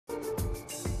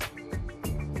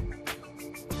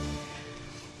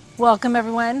Welcome,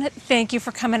 everyone. Thank you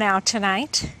for coming out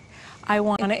tonight. I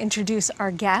want to introduce our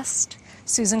guest,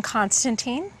 Susan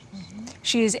Constantine.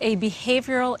 She is a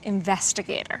behavioral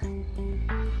investigator.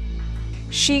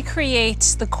 She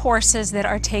creates the courses that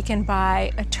are taken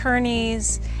by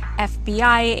attorneys,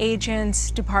 FBI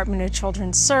agents, Department of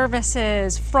Children's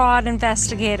Services, fraud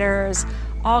investigators,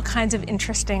 all kinds of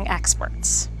interesting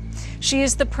experts. She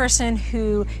is the person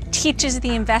who teaches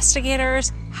the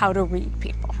investigators how to read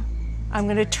people. I'm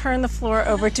going to turn the floor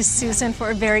over to Susan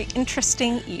for a very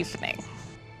interesting evening.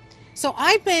 So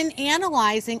I've been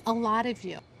analyzing a lot of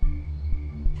you.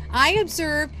 I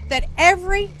observed that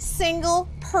every single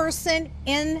person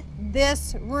in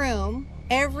this room,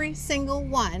 every single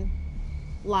one,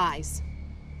 lies.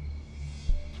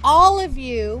 All of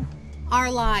you are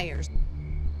liars.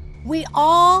 We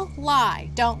all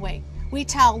lie, don't we? We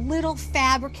tell little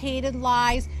fabricated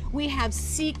lies. We have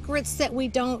secrets that we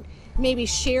don't maybe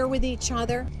share with each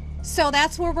other. So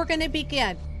that's where we're going to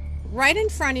begin. Right in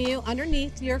front of you,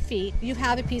 underneath your feet, you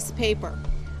have a piece of paper.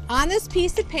 On this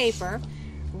piece of paper,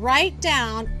 write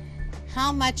down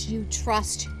how much you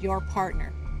trust your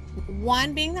partner.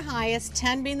 1 being the highest,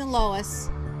 10 being the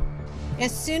lowest.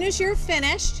 As soon as you're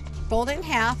finished, fold it in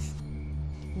half.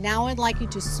 Now I'd like you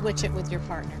to switch it with your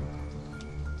partner.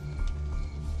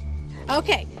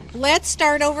 Okay, let's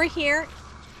start over here.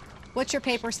 What's your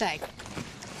paper say?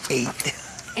 8.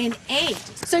 An 8.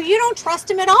 So you don't trust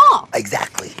him at all.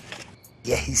 Exactly.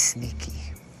 Yeah, he's sneaky.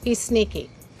 He's sneaky.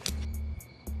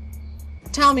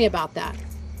 Tell me about that.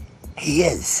 He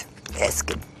is. Ask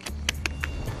him.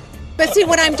 But see,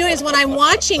 what I'm doing is when I'm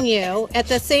watching you, at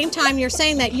the same time you're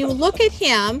saying that, you look at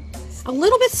him a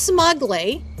little bit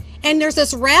smugly, and there's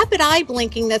this rapid eye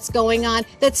blinking that's going on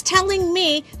that's telling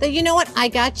me that, you know what, I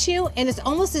got you, and it's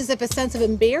almost as if a sense of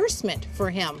embarrassment for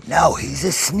him. No, he's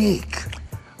a sneak.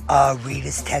 Read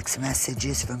his text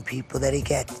messages from people that he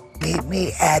gets. Meet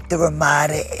me at the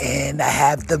Ramada Inn. I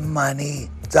have the money.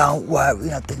 Don't worry,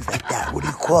 things like that. What do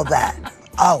you call that?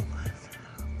 Oh,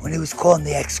 when he was calling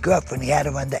the ex-girlfriend, he had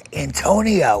her under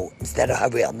Antonio instead of her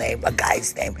real name, a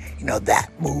guy's name. That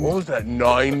move. What was that,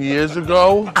 9 years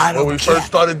ago? I don't when we care. first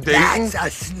started dating? That's a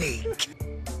sneak.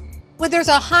 Well, there's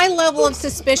a high level of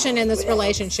suspicion in this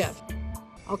relationship.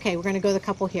 Okay, we're going to go to the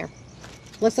couple here.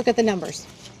 Let's look at the numbers.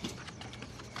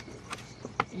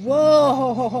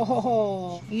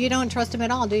 Whoa! You don't trust him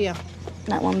at all, do you?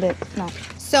 Not one bit, no.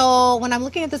 So when I'm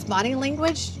looking at this body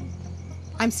language,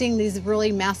 I'm seeing these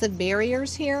really massive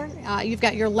barriers here. You've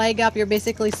got your leg up. You're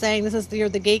basically saying you're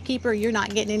the gatekeeper. You're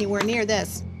not getting anywhere near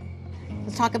this.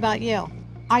 Let's talk about you.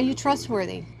 Are you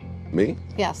trustworthy? Me?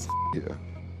 Yes. Yeah.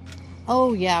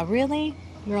 Oh, yeah, really?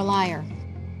 You're a liar.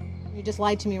 You just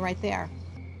lied to me right there.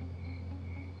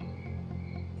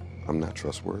 I'm not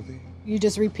trustworthy. You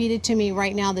just repeated to me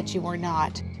right now that you were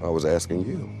not. I was asking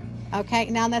you. Okay,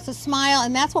 now that's a smile,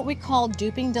 and that's what we call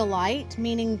duping delight,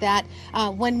 meaning that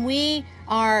when we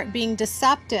are being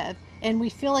deceptive and we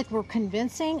feel like we're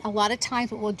convincing, a lot of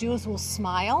times what we'll do is we'll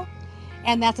smile,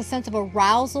 and that's a sense of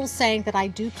arousal saying that I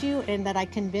duped you and that I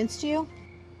convinced you,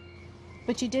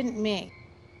 but you didn't me.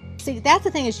 See, that's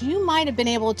the thing, is you might have been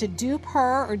able to dupe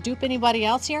her or dupe anybody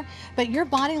else here, but your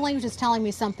body language is telling me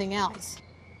something else.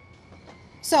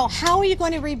 So how are you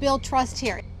going to rebuild trust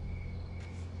here?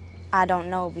 I don't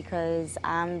know, because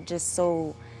I'm just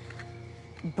so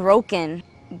broken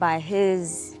by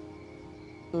his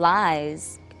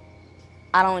lies.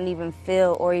 I don't even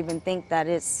feel or even think that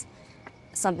it's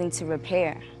something to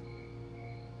repair.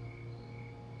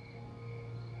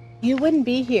 You wouldn't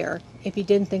be here if you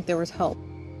didn't think there was hope.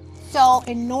 So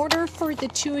in order for the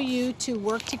two of you to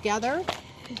work together,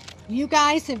 you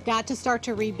guys have got to start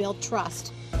to rebuild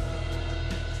trust.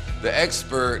 The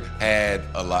expert had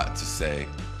a lot to say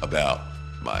about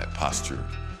my posture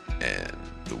and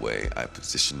the way I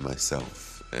position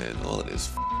myself and all of this.